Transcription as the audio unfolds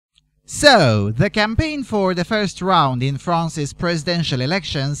So, the campaign for the first round in France's presidential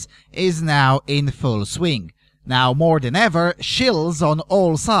elections is now in full swing. Now more than ever, shills on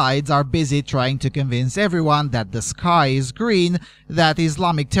all sides are busy trying to convince everyone that the sky is green, that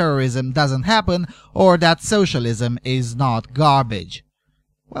Islamic terrorism doesn't happen, or that socialism is not garbage.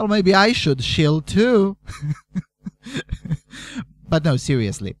 Well, maybe I should shill too. But no,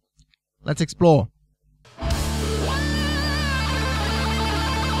 seriously. Let's explore.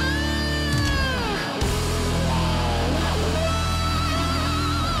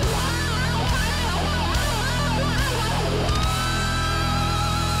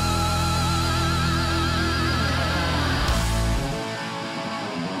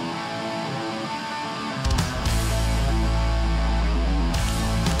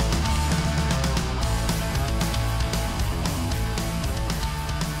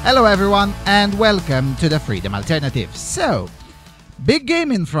 Hello everyone and welcome to the Freedom Alternative. So, big game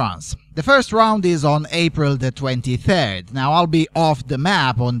in France. The first round is on April the 23rd. Now I'll be off the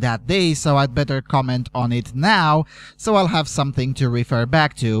map on that day, so I'd better comment on it now, so I'll have something to refer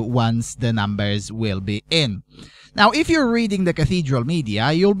back to once the numbers will be in. Now, if you're reading the cathedral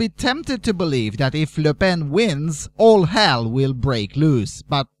media, you'll be tempted to believe that if Le Pen wins, all hell will break loose.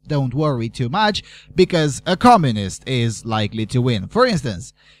 But don't worry too much, because a communist is likely to win. For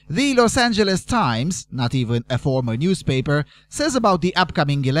instance, the Los Angeles Times, not even a former newspaper, says about the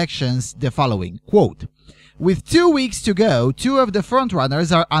upcoming elections the following, quote, "With 2 weeks to go, two of the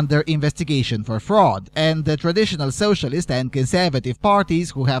frontrunners are under investigation for fraud, and the traditional socialist and conservative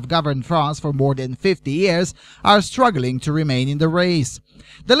parties who have governed France for more than 50 years are struggling to remain in the race.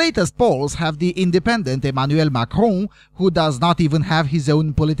 The latest polls have the independent Emmanuel Macron, who does not even have his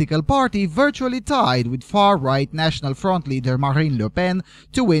own political party, virtually tied with far-right National Front leader Marine Le Pen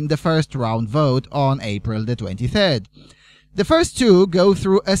to win the first-round vote on April the 23rd. The first two go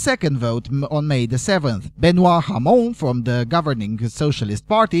through a second vote on May the 7th. Benoît Hamon from the governing Socialist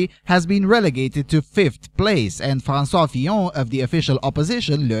Party has been relegated to 5th place and François Fillon of the official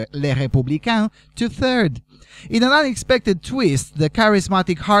opposition, Les Républicains, to 3rd. In an unexpected twist, the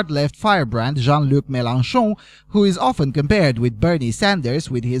charismatic hard-left firebrand Jean-Luc Mélenchon, who is often compared with Bernie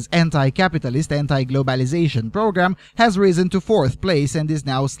Sanders with his anti-capitalist, anti-globalization program, has risen to 4th place and is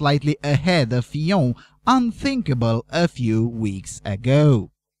now slightly ahead of Fillon, unthinkable a few weeks ago.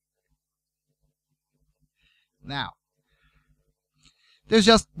 Now, there's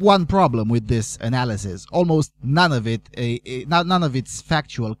just one problem with this analysis. Almost none of its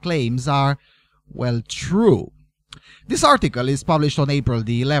factual claims are, well, true. This article is published on April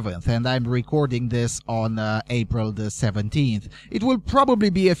the 11th, and I'm recording this on April the 17th. It will probably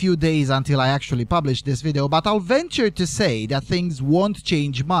be a few days until I actually publish this video, but I'll venture to say that things won't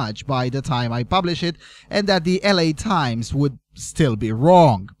change much by the time I publish it, and that the LA Times would still be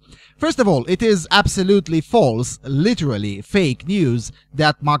wrong. First of all, it is absolutely false, literally fake news,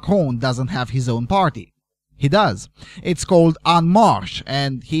 that Macron doesn't have his own party. He does. It's called En Marche,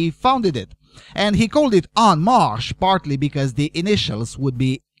 and he founded it. And he called it En Marche partly because the initials would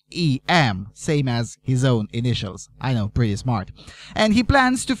be EM, same as his own initials. I know, pretty smart. And he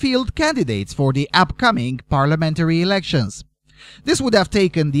plans to field candidates for the upcoming parliamentary elections. This would have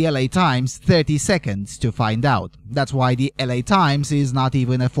taken the LA Times 30 seconds to find out. That's why the LA Times is not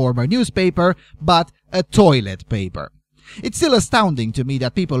even a former newspaper, but a toilet paper. It's still astounding to me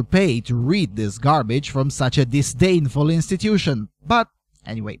that people pay to read this garbage from such a disdainful institution. But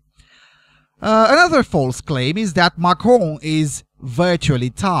anyway. Another false claim is that Macron is virtually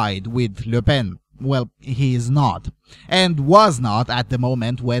tied with Le Pen. Well, he is not, and was not at the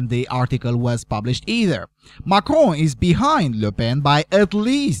moment when the article was published either. Macron is behind Le Pen by at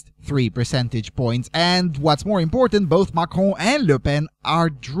least 3 percentage points, and what's more important, both Macron and Le Pen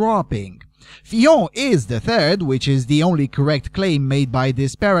are dropping. Fillon is the third, which is the only correct claim made by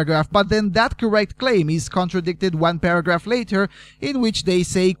this paragraph, but then that correct claim is contradicted one paragraph later, in which they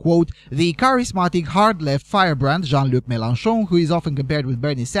say, quote, "The charismatic hard-left firebrand Jean-Luc Mélenchon, who is often compared with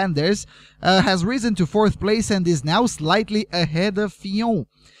Bernie Sanders, has risen to 4th place and is now slightly ahead of Fillon."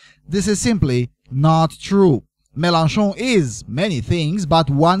 This is simply not true. Mélenchon is many things, but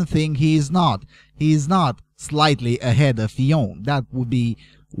one thing he is not. He is not slightly ahead of Fillon. That would be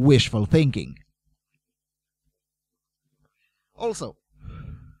wishful thinking. Also,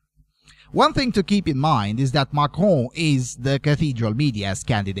 one thing to keep in mind is that Macron is the cathedral media's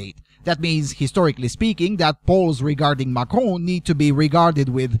candidate. That means, historically speaking, that polls regarding Macron need to be regarded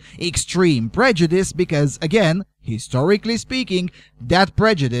with extreme prejudice because, again, historically speaking, that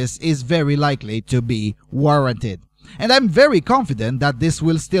prejudice is very likely to be warranted. And I'm very confident that this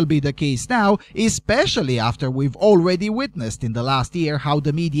will still be the case now, especially after we've already witnessed in the last year how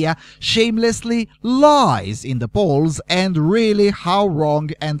the media shamelessly lies in the polls and really how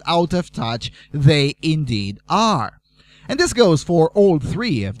wrong and out of touch they indeed are. And this goes for all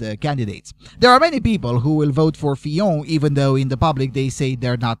three of the candidates. There are many people who will vote for Fillon even though in the public they say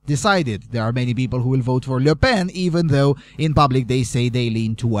they're not decided. There are many people who will vote for Le Pen even though in public they say they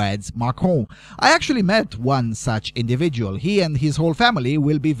lean towards Macron. I actually met one such individual. He and his whole family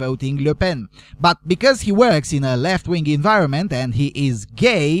will be voting Le Pen. But because he works in a left-wing environment and he is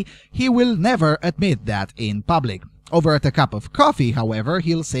gay, he will never admit that in public. Over at a cup of coffee, however,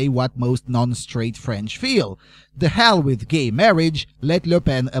 he'll say what most non-straight French feel. The hell with gay marriage, let Le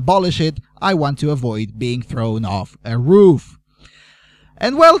Pen abolish it, I want to avoid being thrown off a roof.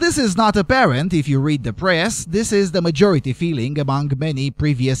 And while this is not apparent if you read the press, this is the majority feeling among many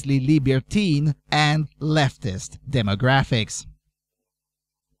previously libertine and leftist demographics.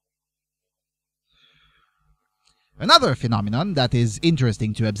 Another phenomenon that is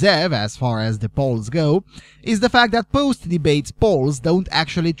interesting to observe as far as the polls go is the fact that post-debate polls don't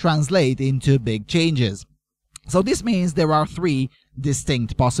actually translate into big changes. So this means there are three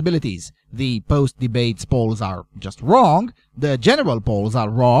distinct possibilities. The post-debate polls are just wrong, the general polls are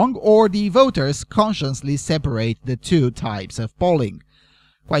wrong, or the voters consciously separate the two types of polling.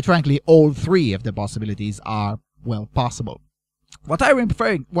 Quite frankly, all three of the possibilities are, well, possible. What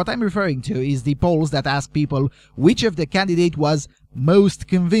I'm referring to is the polls that ask people which of the candidate was most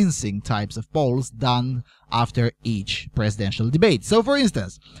convincing types of polls done after each presidential debate. So for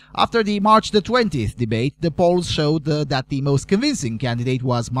instance, after the March the 20th debate, the polls showed that the most convincing candidate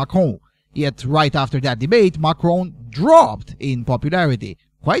was Macron. Yet right after that debate, Macron dropped in popularity,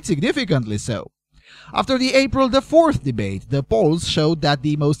 quite significantly so. After the April the 4th debate, the polls showed that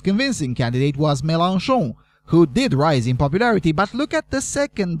the most convincing candidate was Mélenchon, who did rise in popularity, but look at the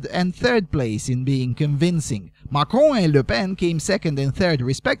second and third place in being convincing. Macron and Le Pen came second and third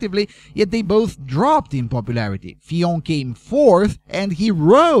respectively, yet they both dropped in popularity. Fillon came fourth, and he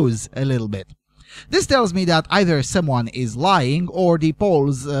rose a little bit. This tells me that either someone is lying, or the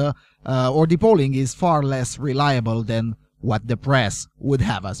polling is far less reliable than what the press would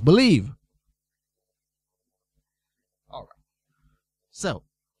have us believe. All right. So,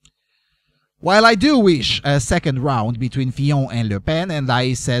 while I do wish a second round between Fillon and Le Pen, and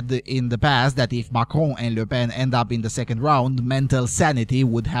I said in the past that if Macron and Le Pen end up in the second round, mental sanity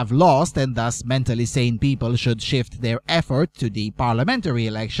would have lost, and thus mentally sane people should shift their effort to the parliamentary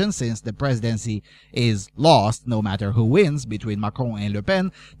election since the presidency is lost no matter who wins between Macron and Le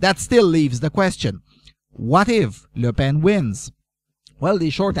Pen, that still leaves the question, what if Le Pen wins? Well, the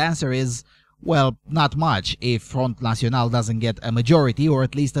short answer is, well, not much if Front National doesn't get a majority or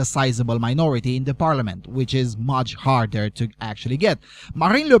at least a sizable minority in the parliament, which is much harder to actually get.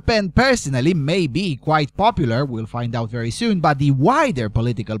 Marine Le Pen personally may be quite popular, we'll find out very soon, but the wider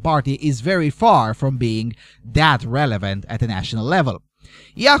political party is very far from being that relevant at a national level.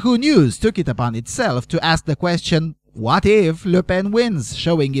 Yahoo News took it upon itself to ask the question, what if Le Pen wins,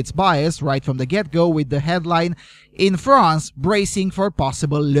 showing its bias right from the get-go with the headline, "In France, bracing for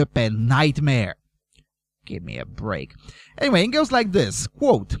possible Le Pen nightmare." Give me a break. Anyway, it goes like this,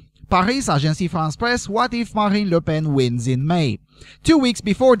 quote, Paris Agence France Presse, what if Marine Le Pen wins in May? 2 weeks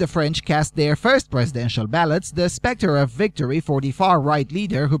before the French cast their first presidential ballots, the specter of victory for the far-right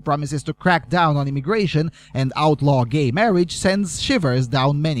leader who promises to crack down on immigration and outlaw gay marriage sends shivers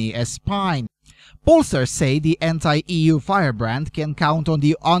down many a spine. Pollsters say the anti-EU firebrand can count on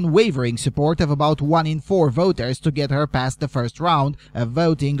the unwavering support of about 1 in 4 voters to get her past the first round of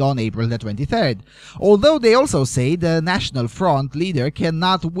voting on April the 23rd. Although they also say the National Front leader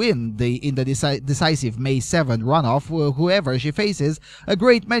cannot win in the decisive May 7 runoff, whoever she faces, a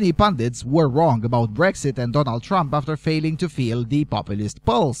great many pundits were wrong about Brexit and Donald Trump after failing to feel the populist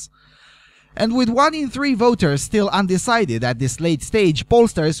pulse. And with 1 in 3 voters still undecided at this late stage,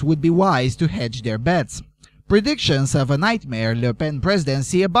 pollsters would be wise to hedge their bets. Predictions of a nightmare Le Pen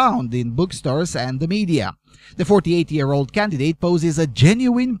presidency abound in bookstores and the media. The 48-year-old candidate poses a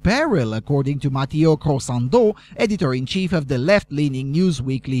genuine peril, according to Mathieu Croissando, editor-in-chief of the left-leaning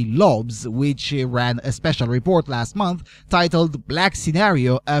newsweekly L'Obs, which ran a special report last month titled Black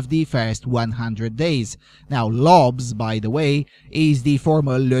Scenario of the First 100 Days. Now, L'Obs, by the way, is the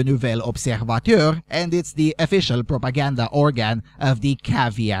former Le Nouvel Observateur, and it's the official propaganda organ of the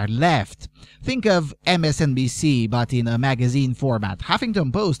caviar left. Think of MSNBC, but in a magazine format.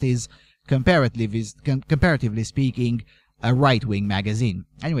 Huffington Post is comparatively speaking, a right-wing magazine.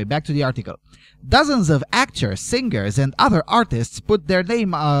 Anyway, back to the article. Dozens of actors, singers, and other artists put their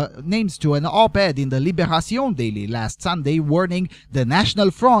names to an op-ed in the Libération daily last Sunday, warning the National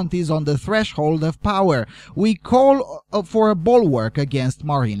Front is on the threshold of power. We call for a bulwark against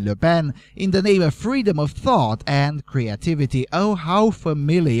Marine Le Pen in the name of freedom of thought and creativity. Oh, how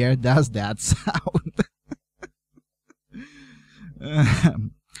familiar does that sound?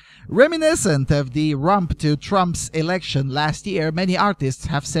 Reminiscent of the rump to Trump's election last year, many artists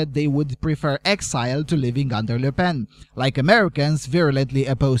have said they would prefer exile to living under Le Pen. Like Americans virulently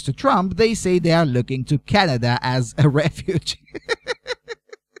opposed to Trump, they say they are looking to Canada as a refuge.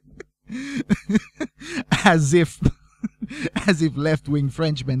 as if left-wing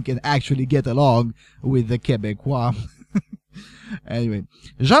Frenchmen can actually get along with the Québécois. Anyway,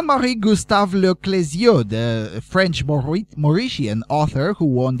 Jean-Marie Gustave Le Clésio, the French Mauritian author who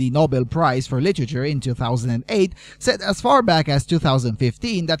won the Nobel Prize for Literature in 2008, said as far back as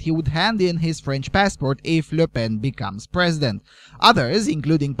 2015 that he would hand in his French passport if Le Pen becomes president. Others,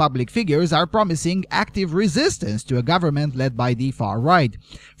 including public figures, are promising active resistance to a government led by the far right.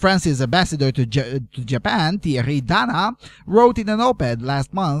 France's ambassador to Japan, Thierry Dana, wrote in an op-ed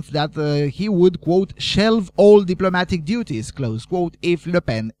last month that he would, quote, shelve all diplomatic duties, close quote, if Le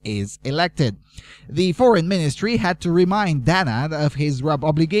Pen is elected. The foreign ministry had to remind Dana of his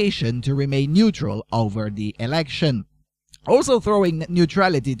obligation to remain neutral over the election. Also throwing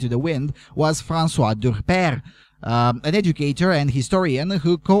neutrality to the wind was François Durper, an educator and historian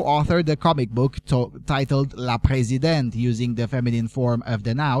who co-authored a comic book titled La Présidente, using the feminine form of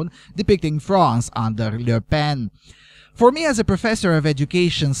the noun, depicting France under Le Pen. For me, as a professor of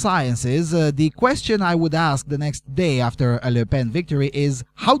education sciences, the question I would ask the next day after a Le Pen victory is,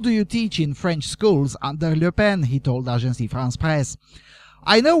 how do you teach in French schools under Le Pen? He told Agence France Presse.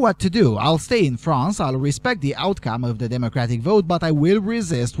 I know what to do. I'll stay in France, I'll respect the outcome of the democratic vote, but I will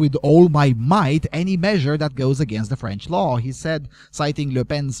resist with all my might any measure that goes against the French law, he said, citing Le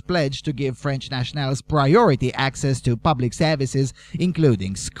Pen's pledge to give French nationals priority access to public services,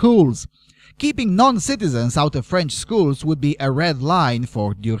 including schools. Keeping non-citizens out of French schools would be a red line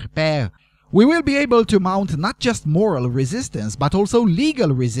for Durper. We will be able to mount not just moral resistance, but also legal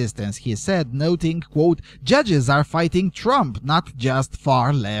resistance, he said, noting, quote, judges are fighting Trump, not just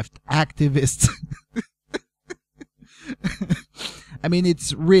far-left activists. I mean,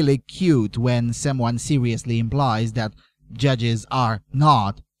 it's really cute when someone seriously implies that judges are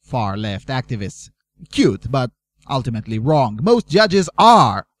not far-left activists. Cute, but ultimately wrong. Most judges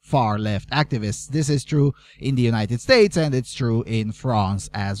are far-left activists. This is true in the United States, and it's true in France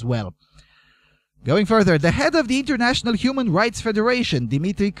as well. Going further, the head of the International Human Rights Federation,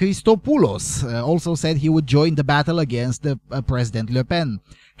 Dimitri Christopoulos, also said he would join the battle against President Le Pen.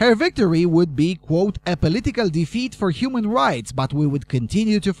 Her victory would be, quote, a political defeat for human rights, but we would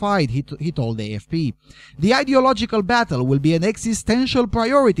continue to fight, he told AFP. The ideological battle will be an existential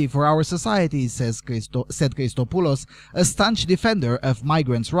priority for our society, said Christopoulos, a staunch defender of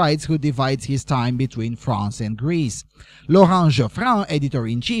migrants' rights who divides his time between France and Greece. Laurent Geoffrin,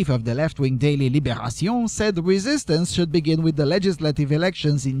 editor-in-chief of the left-wing daily Libération, said resistance should begin with the legislative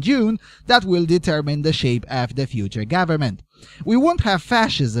elections in June that will determine the shape of the future government. We won't have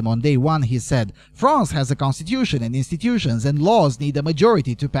fascism on day one, he said. France has a constitution and institutions, and laws need a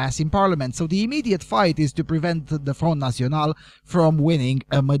majority to pass in parliament, so the immediate fight is to prevent the Front National from winning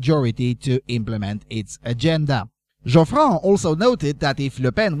a majority to implement its agenda. Geoffrin also noted that if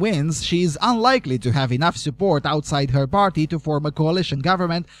Le Pen wins, she is unlikely to have enough support outside her party to form a coalition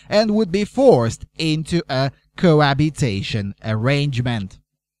government and would be forced into a cohabitation arrangement.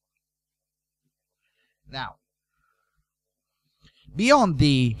 Now, beyond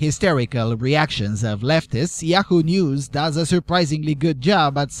the hysterical reactions of leftists, Yahoo News does a surprisingly good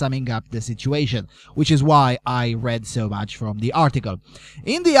job at summing up the situation, which is why I read so much from the article.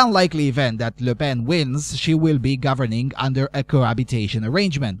 In the unlikely event that Le Pen wins, she will be governing under a cohabitation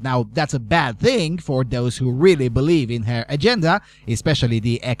arrangement. Now, that's a bad thing for those who really believe in her agenda, especially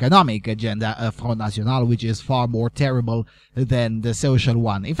the economic agenda of Front National, which is far more terrible than the social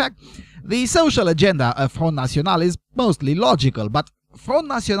one. In fact, the social agenda of Front National is mostly logical, but Front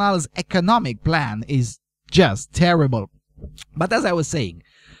National's economic plan is just terrible. But as I was saying,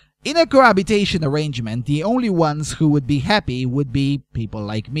 in a cohabitation arrangement, the only ones who would be happy would be people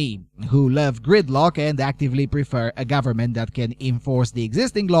like me, who love gridlock and actively prefer a government that can enforce the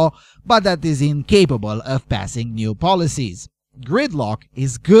existing law, but that is incapable of passing new policies. Gridlock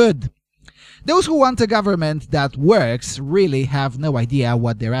is good. Those who want a government that works really have no idea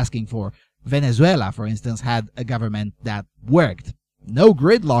what they're asking for. Venezuela, for instance, had a government that worked. No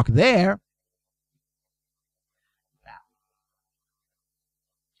gridlock there.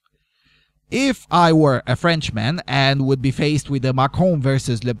 If I were a Frenchman and would be faced with a Macron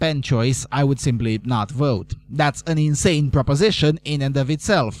versus Le Pen choice, I would simply not vote. That's an insane proposition in and of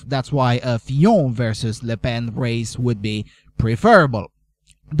itself. That's why a Fillon versus Le Pen race would be preferable.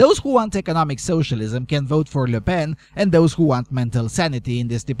 Those who want economic socialism can vote for Le Pen, and those who want mental sanity in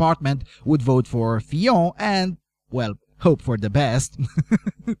this department would vote for Fillon and, well, hope for the best.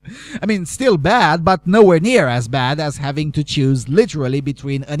 I mean, still bad, but nowhere near as bad as having to choose literally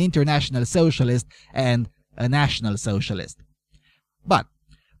between an international socialist and a national socialist. But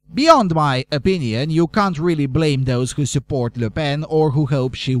beyond my opinion, you can't really blame those who support Le Pen or who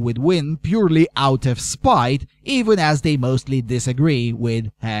hope she would win purely out of spite, even as they mostly disagree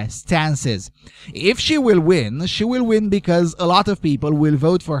with her stances. If she will win because a lot of people will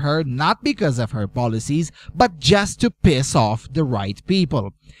vote for her not because of her policies, but just to piss off the right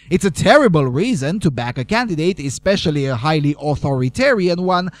people. It's a terrible reason to back a candidate, especially a highly authoritarian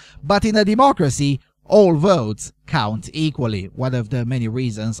one, but in a democracy, all votes count equally, one of the many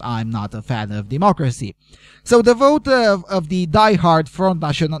reasons I'm not a fan of democracy. So the vote of the die-hard Front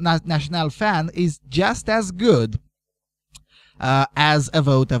National fan is just as good as a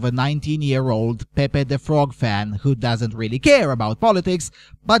vote of a 19-year-old Pepe the Frog fan who doesn't really care about politics,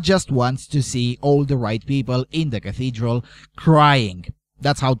 but just wants to see all the right people in the cathedral crying.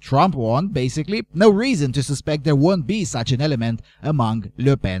 That's how Trump won, basically. No reason to suspect there won't be such an element among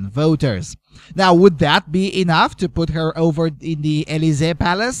Le Pen voters. Now, would that be enough to put her over in the Élysée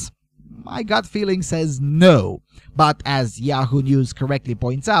Palace? My gut feeling says no. But as Yahoo News correctly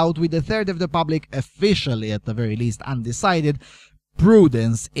points out, with a third of the public officially at the very least undecided,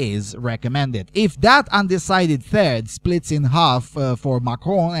 prudence is recommended. If that undecided third splits in half for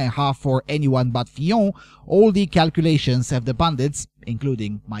Macron and half for anyone but Fillon, all the calculations of the pundits,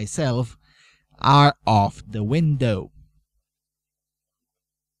 including myself, are off the window.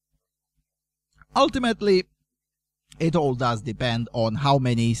 Ultimately, it all does depend on how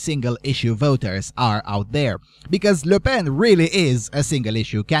many single-issue voters are out there, because Le Pen really is a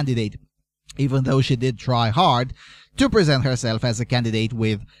single-issue candidate, even though she did try hard to present herself as a candidate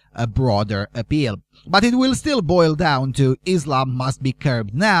with a broader appeal. But it will still boil down to Islam must be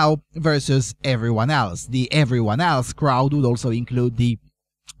curbed now versus everyone else. The everyone else crowd would also include the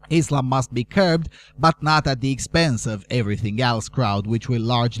Islam must be curbed, but not at the expense of everything else crowd, which will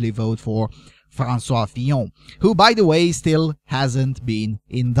largely vote for François Fillon, who, by the way, still hasn't been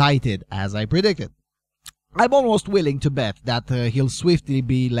indicted, as I predicted. I'm almost willing to bet that he'll swiftly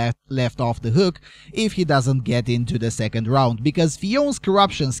be left off the hook if he doesn't get into the second round, because Fillon's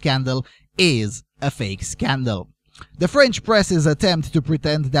corruption scandal is a fake scandal. The French press's attempt to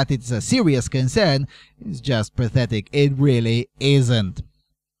pretend that it's a serious concern is just pathetic. It really isn't.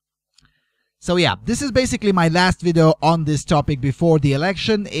 So yeah, this is basically my last video on this topic before the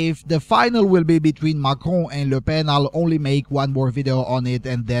election. If the final will be between Macron and Le Pen, I'll only make one more video on it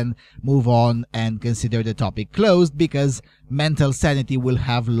and then move on and consider the topic closed, because mental sanity will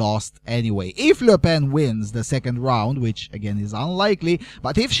have lost anyway. If Le Pen wins the second round, which again is unlikely,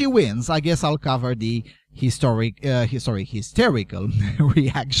 but if she wins, I guess I'll cover the hysterical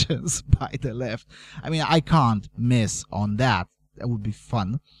reactions by the left. I mean, I can't miss on that. That would be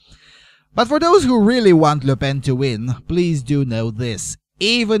fun. But for those who really want Le Pen to win, please do know this.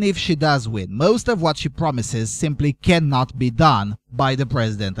 Even if she does win, most of what she promises simply cannot be done by the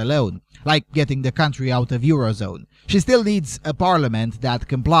president alone, like getting the country out of Eurozone. She still needs a parliament that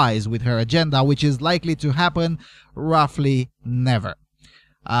complies with her agenda, which is likely to happen roughly never.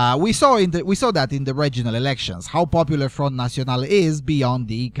 We saw that in the regional elections, how popular Front National is beyond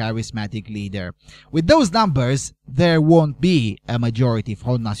the charismatic leader. With those numbers, there won't be a majority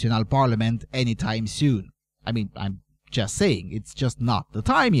Front National parliament anytime soon. I mean, I'm just saying, it's just not the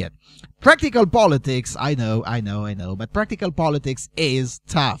time yet. Practical politics, I know, but practical politics is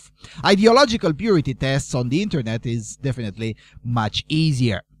tough. Ideological purity tests on the internet is definitely much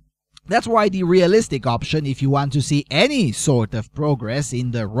easier. That's why the realistic option, if you want to see any sort of progress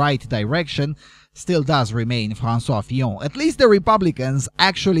in the right direction, still does remain François Fillon. At least the Republicans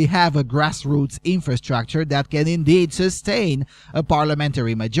actually have a grassroots infrastructure that can indeed sustain a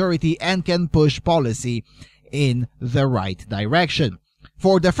parliamentary majority and can push policy in the right direction.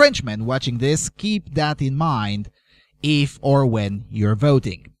 For the Frenchmen watching this, keep that in mind if or when you're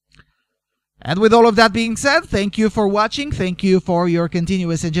voting. And with all of that being said, thank you for watching, thank you for your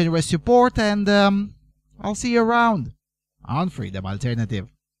continuous and generous support, and I'll see you around on Freedom Alternative.